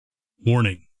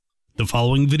Warning: the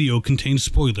following video contains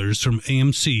spoilers from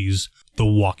AMC's The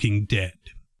Walking Dead.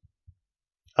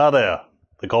 Hi there,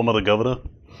 they call me the Governor,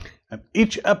 and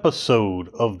each episode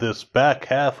of this back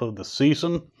half of the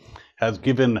season has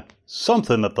given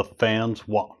something that the fans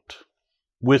want.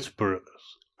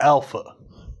 Whisperers, Alpha,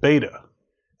 Beta,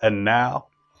 and now,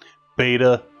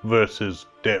 Beta versus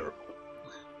Daryl.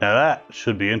 Now that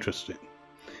should be interesting.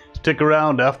 Stick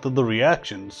around after the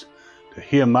reactions to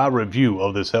hear my review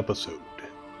of this episode.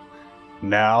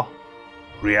 Now,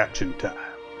 reaction time.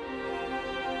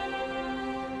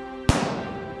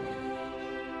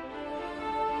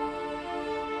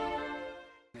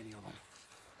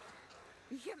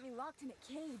 You kept me locked in a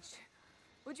cage.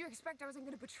 Would you expect I wasn't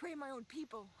going to betray my own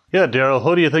people? Yeah, Daryl,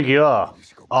 who do you think you are?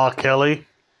 R. Kelly?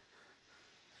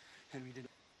 Henry didn't.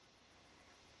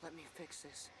 Let me fix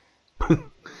this.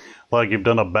 Like you've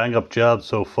done a bang-up job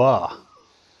so far.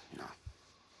 No.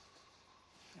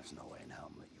 There's no way in hell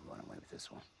I'm letting you run away with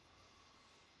this one.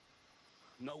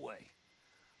 No way.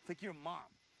 Think your mom.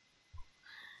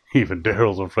 Even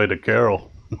Daryl's afraid of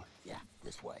Carol. Yeah,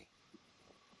 this way.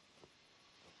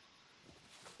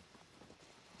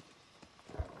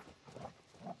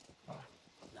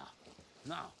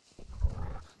 No.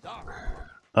 Dog.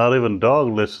 Not even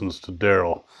Dog listens to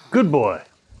Daryl. Good boy.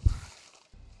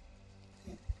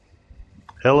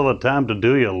 Hell of a time to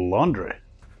do your laundry.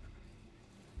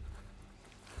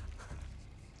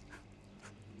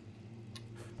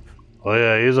 Oh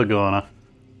yeah, he's a goner.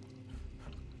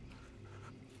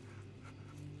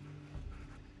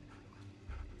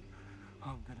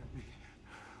 I'm gonna be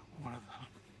one of them.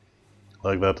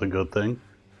 Like that's a good thing.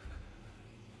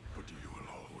 But you will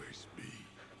always be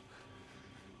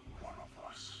one of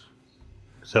us.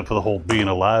 Except for the whole being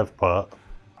alive part.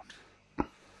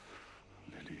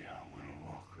 Lydia will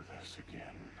walk with us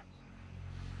again.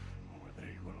 Or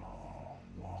they will all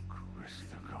walk with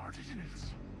the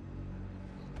Guardians.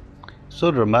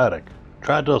 So dramatic.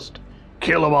 Try just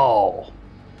kill them all.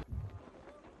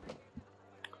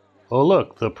 Oh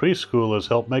look, the preschoolers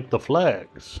help make the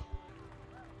flags.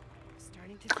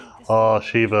 Starting to think this Oh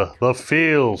Shiva, the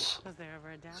feels. Was there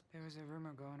ever a doubt? There was a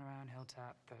rumor going around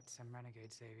Hilltop that some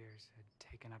renegade saviors had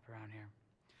taken up around here.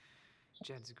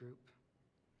 Jed's group,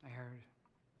 I heard.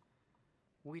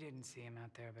 We didn't see him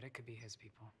out there, but it could be his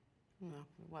people. No,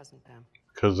 it wasn't them.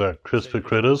 Cause they're crispy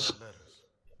critters.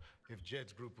 If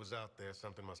Jed's group was out there,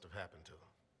 something must have happened to them.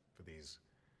 For these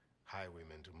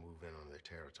highwaymen to move in on their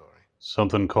territory.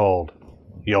 Something called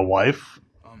your wife?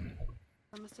 I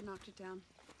must have knocked it down.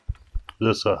 Is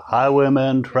this a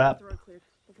highwayman trap? The road cleared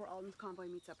before Alden's convoy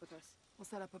meets up with us. We'll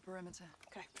set up a perimeter.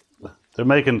 Okay. They're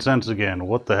making sense again.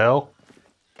 What the hell?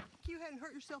 You hadn't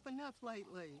hurt yourself enough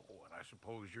lately. Oh, and I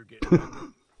suppose you're getting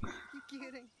You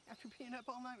kidding? After being up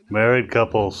all night with Married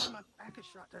couples. my back is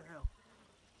shot to hell.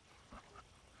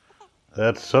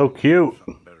 That's so cute.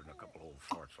 something better than a couple old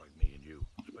farts like me and you.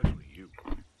 Especially you.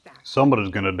 Somebody's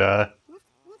gonna die.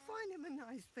 We'll find him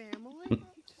a nice family. It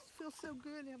just feels so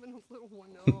good having a little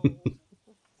one. Oh.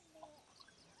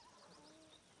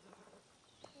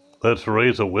 Let's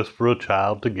raise a Whisperer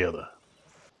child together.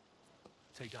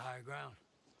 Take the higher ground.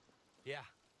 Yeah.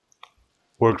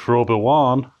 Works for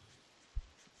Obi-Wan.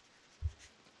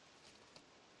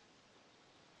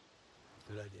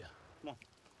 Good idea. Come on.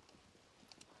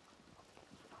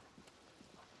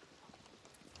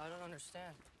 I don't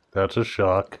understand. That's a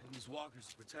shock. These walkers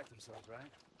to protect themselves,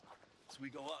 right? So we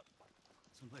go up.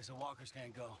 Someplace the walkers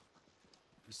can't go.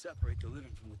 We separate the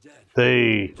living from the dead.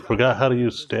 They forgot how to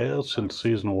use stairs in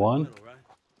season 1. Middle, right?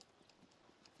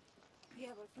 Yeah,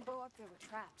 but if we go up there, we're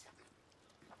trapped.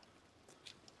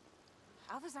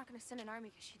 Alpha's not going to send an army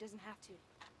because she doesn't have to.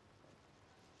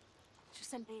 She'll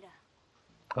send Beta.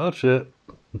 Oh shit.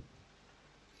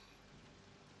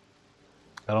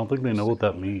 I don't think they know what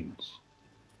that means.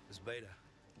 It's Beta.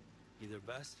 Either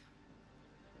best,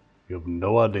 You have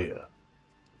no idea.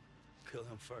 kill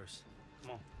him first.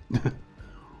 Come on.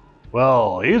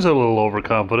 Well, he's a little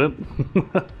overconfident.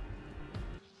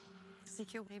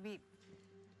 Ezekiel, maybe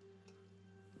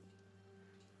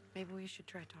we should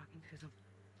try talking to them.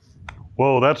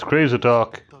 Whoa, that's crazy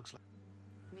talk.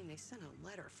 I mean, they sent a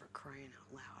letter for crying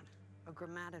out loud. A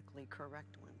grammatically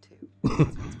correct one, too.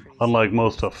 Sounds pretty Unlike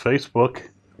most of Facebook.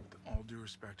 With all due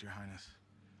respect, Your Highness.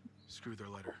 Screw their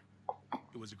letter.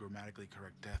 It was a grammatically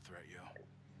correct death threat, yo.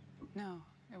 No,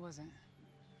 it wasn't.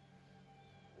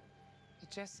 It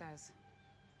just says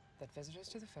that visitors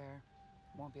to the fair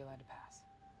won't be allowed to pass.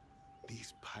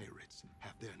 These pirates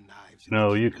have their knives. in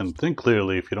No, the you keepers. can think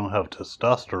clearly if you don't have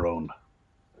testosterone.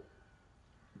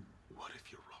 What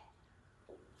if you're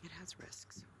wrong? It has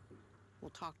risks.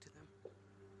 We'll talk to them.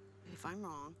 If I'm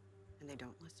wrong, and they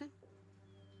don't listen,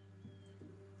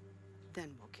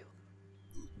 then we'll kill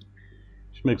them.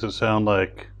 She makes it sound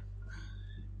like,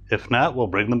 if not, we'll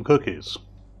bring them cookies.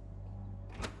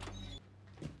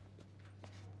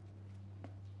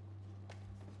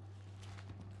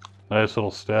 Nice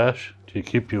little stash. Do you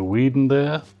keep your weed in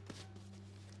there?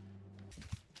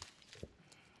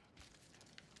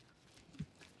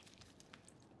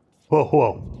 Whoa,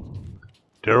 whoa.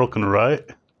 Daryl can write?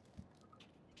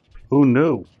 Who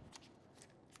knew?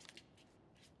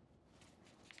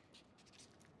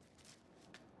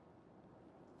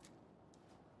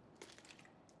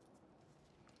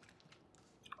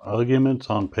 Arguments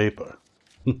on paper.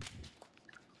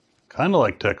 Kinda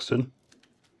like texting.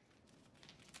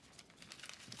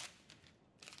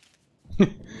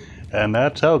 And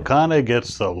that's how Connie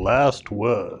gets the last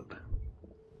word.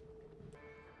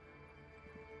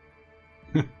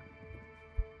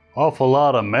 Awful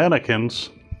lot of mannequins.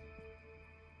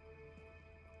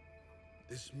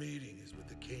 This meeting is with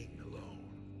the king alone.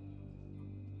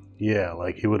 Yeah,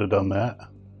 like he would have done that.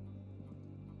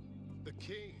 The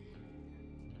king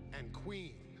and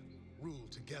queen rule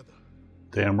together.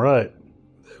 Damn right.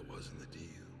 That wasn't the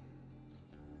deal.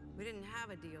 We didn't have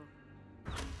a deal.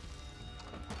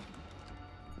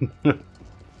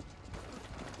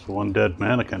 It's one dead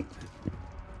mannequin.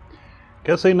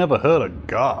 Guess they never heard of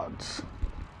gods.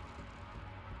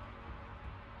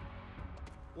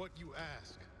 What you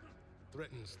ask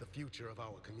threatens the future of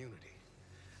our community,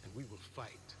 and we will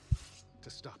fight to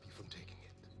stop you from taking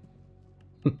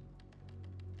it.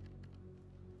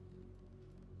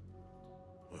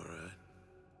 All right.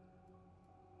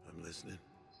 I'm listening.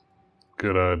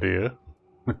 Good idea.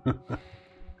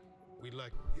 We'd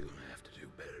like You don't have to do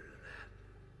better than that.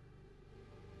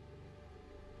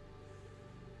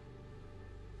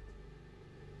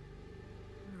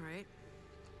 All right.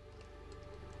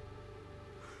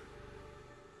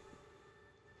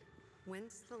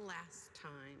 When's the last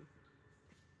time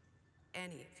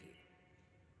any of you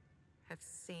have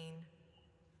seen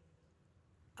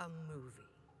a movie?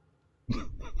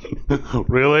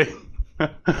 Really?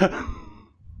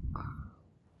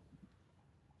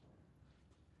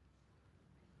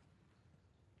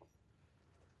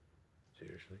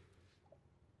 Seriously?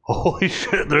 Holy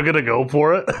shit, they're gonna go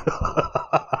for it?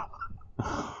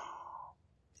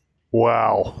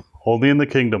 Wow. Only in the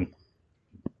kingdom.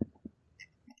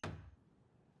 That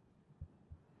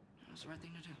was the right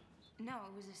thing to do. No,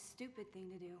 it was a stupid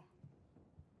thing to do.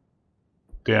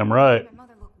 Damn right. My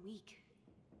mother looked weak.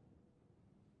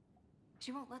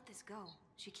 She won't let this go.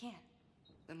 She can't.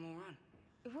 Then we'll run.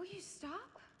 Will you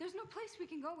stop? There's no place we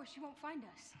can go where she won't find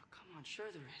us. Oh, come on,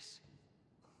 sure there is.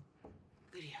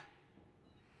 Lydia,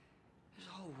 there's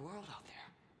a whole world out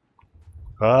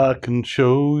there. I can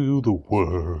show you the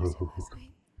world. Last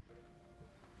night.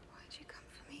 Why'd you come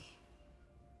for me?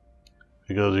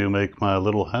 Because you make my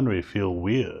little Henry feel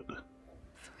weird.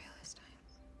 For real this time.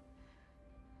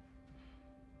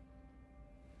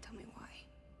 Tell me why.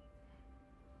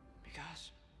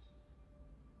 Because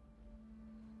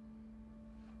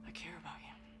I care about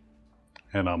you.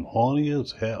 And I'm horny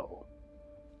as hell.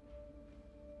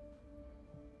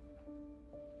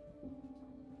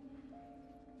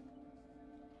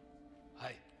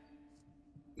 Hey,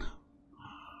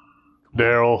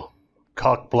 Daryl,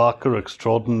 cockblocker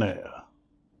extraordinaire.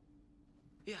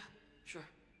 Yeah, sure.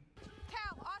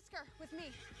 Cal, Oscar, with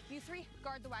me. You three,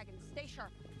 guard the wagons. Stay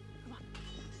sharp. Come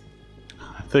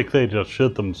on. I think they just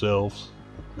shit themselves.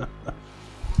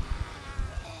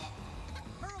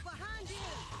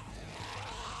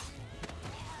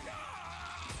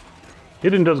 He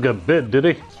didn't just get bit, did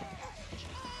he?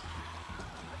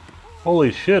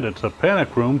 Holy shit, it's a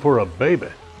panic room for a baby.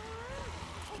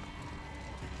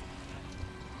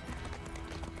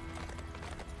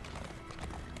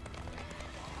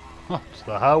 Huh, it's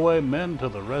the highwaymen to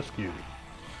the rescue.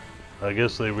 I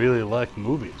guess they really like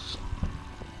movies.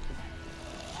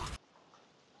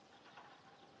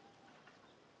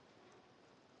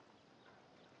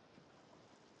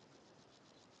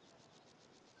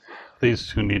 These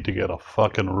two need to get a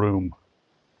fucking room.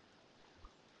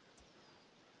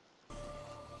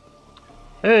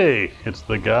 Hey, it's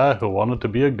the guy who wanted to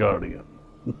be a guardian.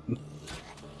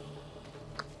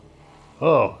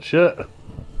 Oh, shit.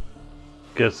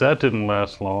 Guess that didn't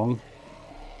last long.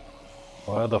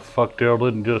 Why the fuck Daryl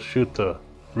didn't just shoot the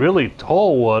really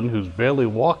tall one who's barely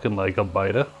walking like a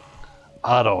biter?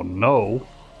 I don't know.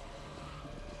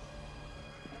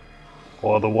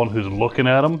 Or the one who's looking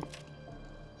at him?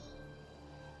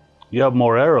 You have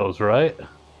more arrows, right?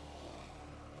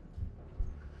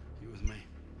 you with me?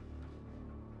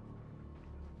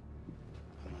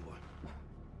 Come on, boy.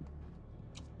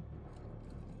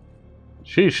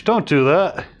 Sheesh, don't do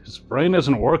that. His brain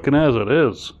isn't working as it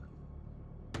is.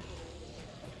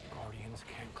 Guardians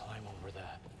can't climb over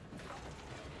that.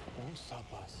 Won't stop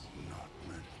us. Not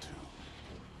meant to.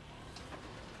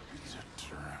 It's a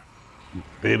trap.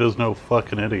 Beta's no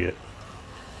fucking idiot.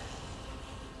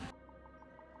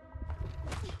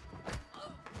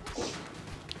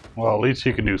 Well, at least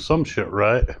he can do some shit,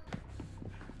 right?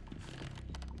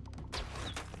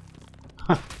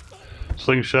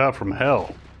 Slingshot from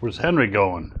hell. Where's Henry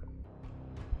going?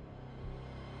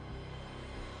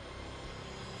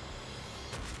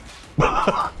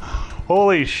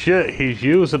 Holy shit, he's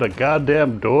using a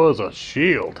goddamn door as a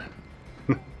shield.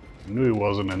 I knew he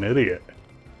wasn't an idiot.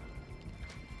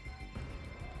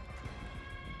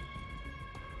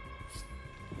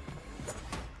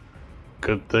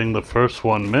 Good thing the first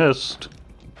one missed.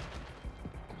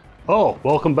 Oh,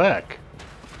 welcome back.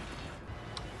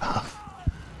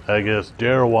 I guess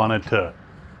Daryl wanted to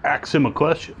ask him a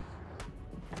question.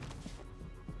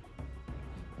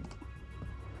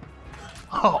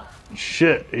 Oh,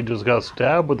 shit. He just got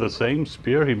stabbed with the same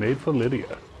spear he made for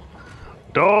Lydia.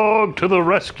 Dog to the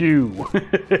rescue! I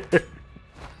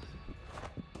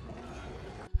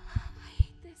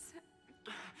hate this.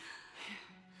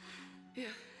 Yeah.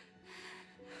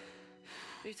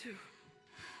 Me too.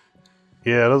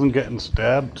 Yeah, doesn't getting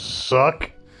stabbed suck?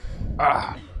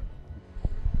 Ah.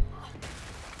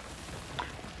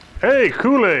 Hey,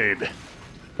 Kool-Aid!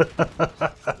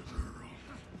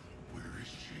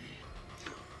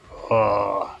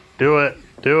 Do it,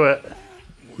 do it.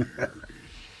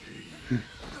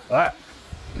 Ah.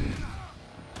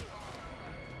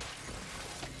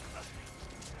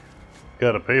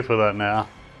 Gotta pay for that now.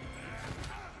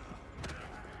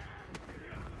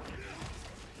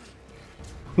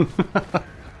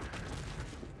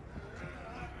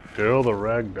 Daryl the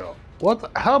ragdoll.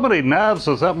 What? How many knives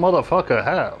does that motherfucker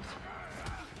have?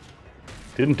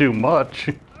 Didn't do much.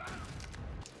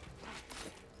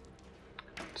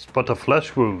 It's but a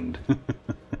flesh wound.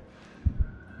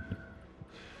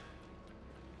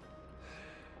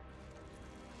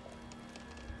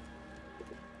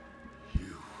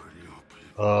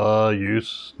 You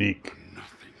sneak.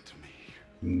 Nothing to me.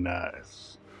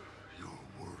 Nice. Your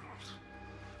world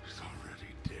is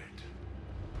already dead.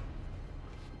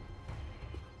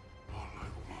 All I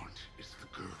want is the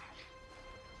girl.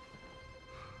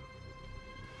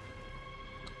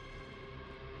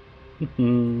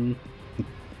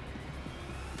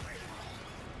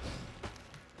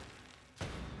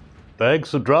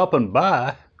 Thanks for dropping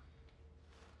by.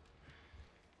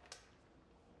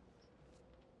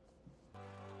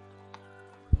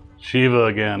 Shiva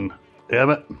again.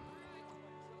 Damn it.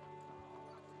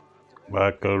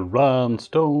 Like a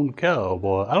rhinestone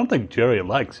cowboy. I don't think Jerry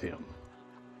likes him.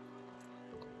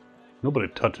 Nobody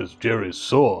touches Jerry's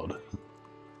sword.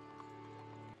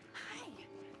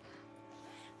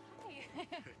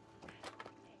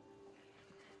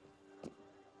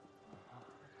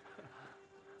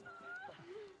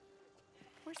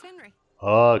 Where's Henry?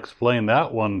 Explain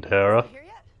that one, Tara. Here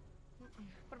yet?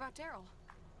 What about Daryl?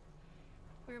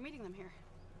 We were meeting them here.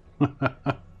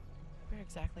 Where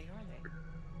exactly are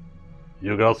they?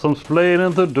 You got some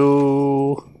splaining to do.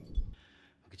 We'll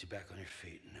get you back on your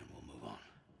feet and then we'll move on.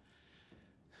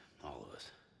 All of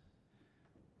us.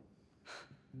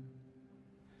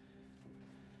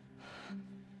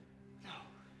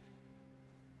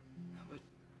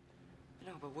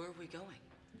 No, but where are we going?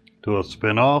 To a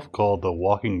spin-off called The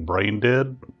Walking Brain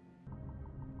Dead.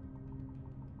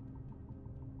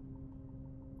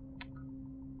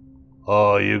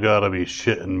 Oh, you gotta be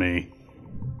shitting me.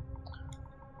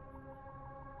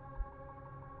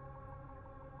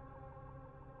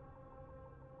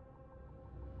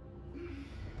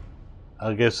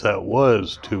 I guess that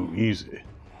was too easy.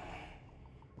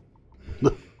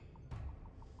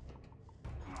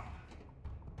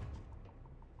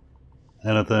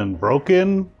 Anything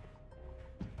broken?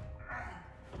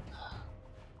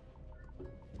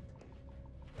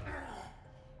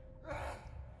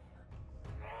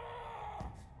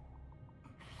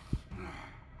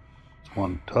 It's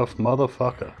one tough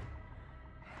motherfucker.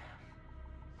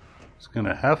 It's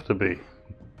gonna have to be.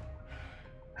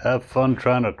 Have fun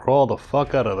trying to crawl the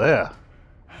fuck out of there.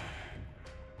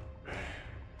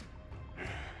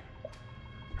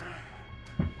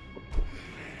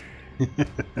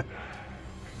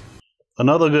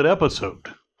 Another good episode.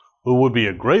 It would be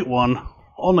a great one.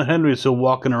 Only Henry's still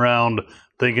walking around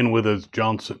thinking with his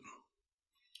Johnson.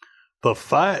 The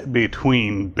fight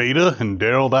between Beta and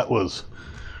Daryl, that was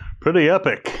pretty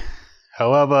epic.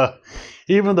 However,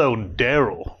 even though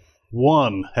Daryl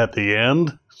won at the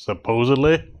end,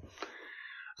 supposedly,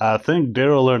 I think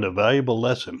Daryl learned a valuable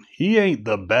lesson. He ain't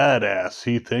the badass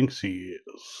he thinks he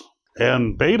is.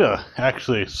 And Beta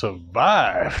actually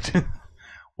survived.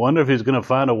 Wonder if he's going to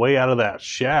find a way out of that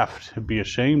shaft. It'd be a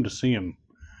shame to see him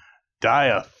die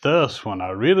of thirst when I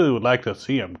really would like to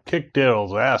see him kick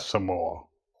Daryl's ass some more.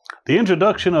 The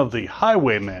introduction of the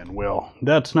Highwaymen, well,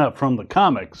 that's not from the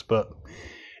comics, but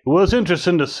it was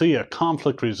interesting to see a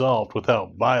conflict resolved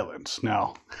without violence.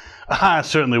 Now, I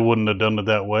certainly wouldn't have done it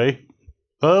that way.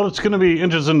 Well, it's going to be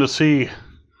interesting to see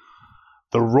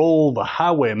the role the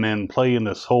Highwaymen play in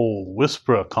this whole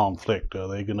Whisperer conflict. Are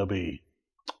they going to be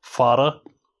fodder?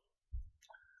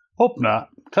 Hope not.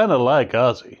 Kind of like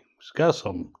Ozzy. He's got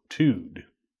some tude.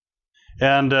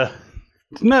 And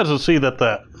it's nice to see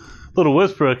that little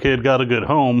Whisperer kid got a good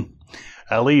home.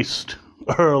 At least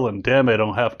Earl and Demi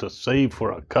don't have to save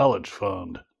for a college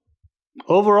fund.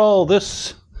 Overall,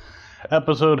 this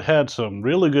episode had some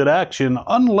really good action.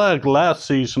 Unlike last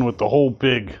season with the whole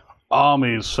big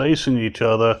armies facing each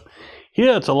other,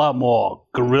 here it's a lot more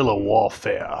guerrilla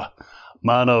warfare.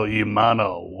 Mano y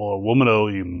mano, or womano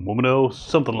y womano,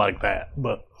 something like that.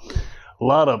 But a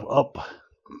lot of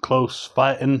up-close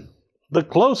fighting. The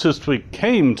closest we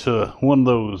came to one of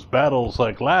those battles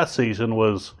like last season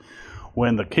was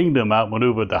when the Kingdom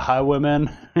outmaneuvered the Highwaymen.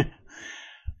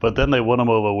 But then they won them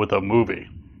over with a movie.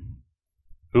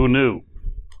 Who knew?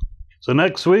 So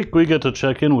next week we get to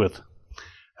check in with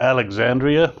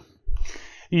Alexandria.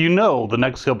 You know the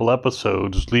next couple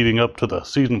episodes leading up to the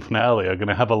season finale are going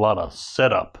to have a lot of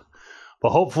setup.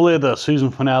 But hopefully the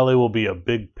season finale will be a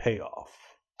big payoff.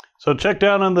 So check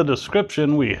down in the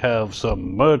description. We have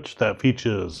some merch that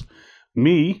features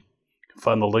me. You can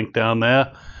find the link down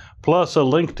there. Plus a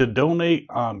link to donate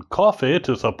on Ko-fi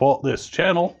to support this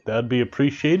channel. That'd be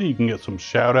appreciated. You can get some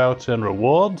shout outs and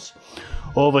rewards.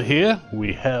 Over here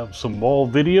we have some more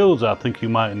videos I think you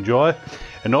might enjoy.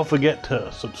 And don't forget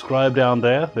to subscribe down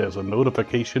there. There's a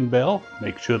notification bell.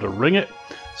 Make sure to ring it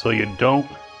so you don't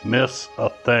miss a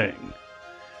thing.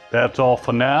 That's all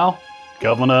for now.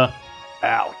 Governor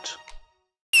out.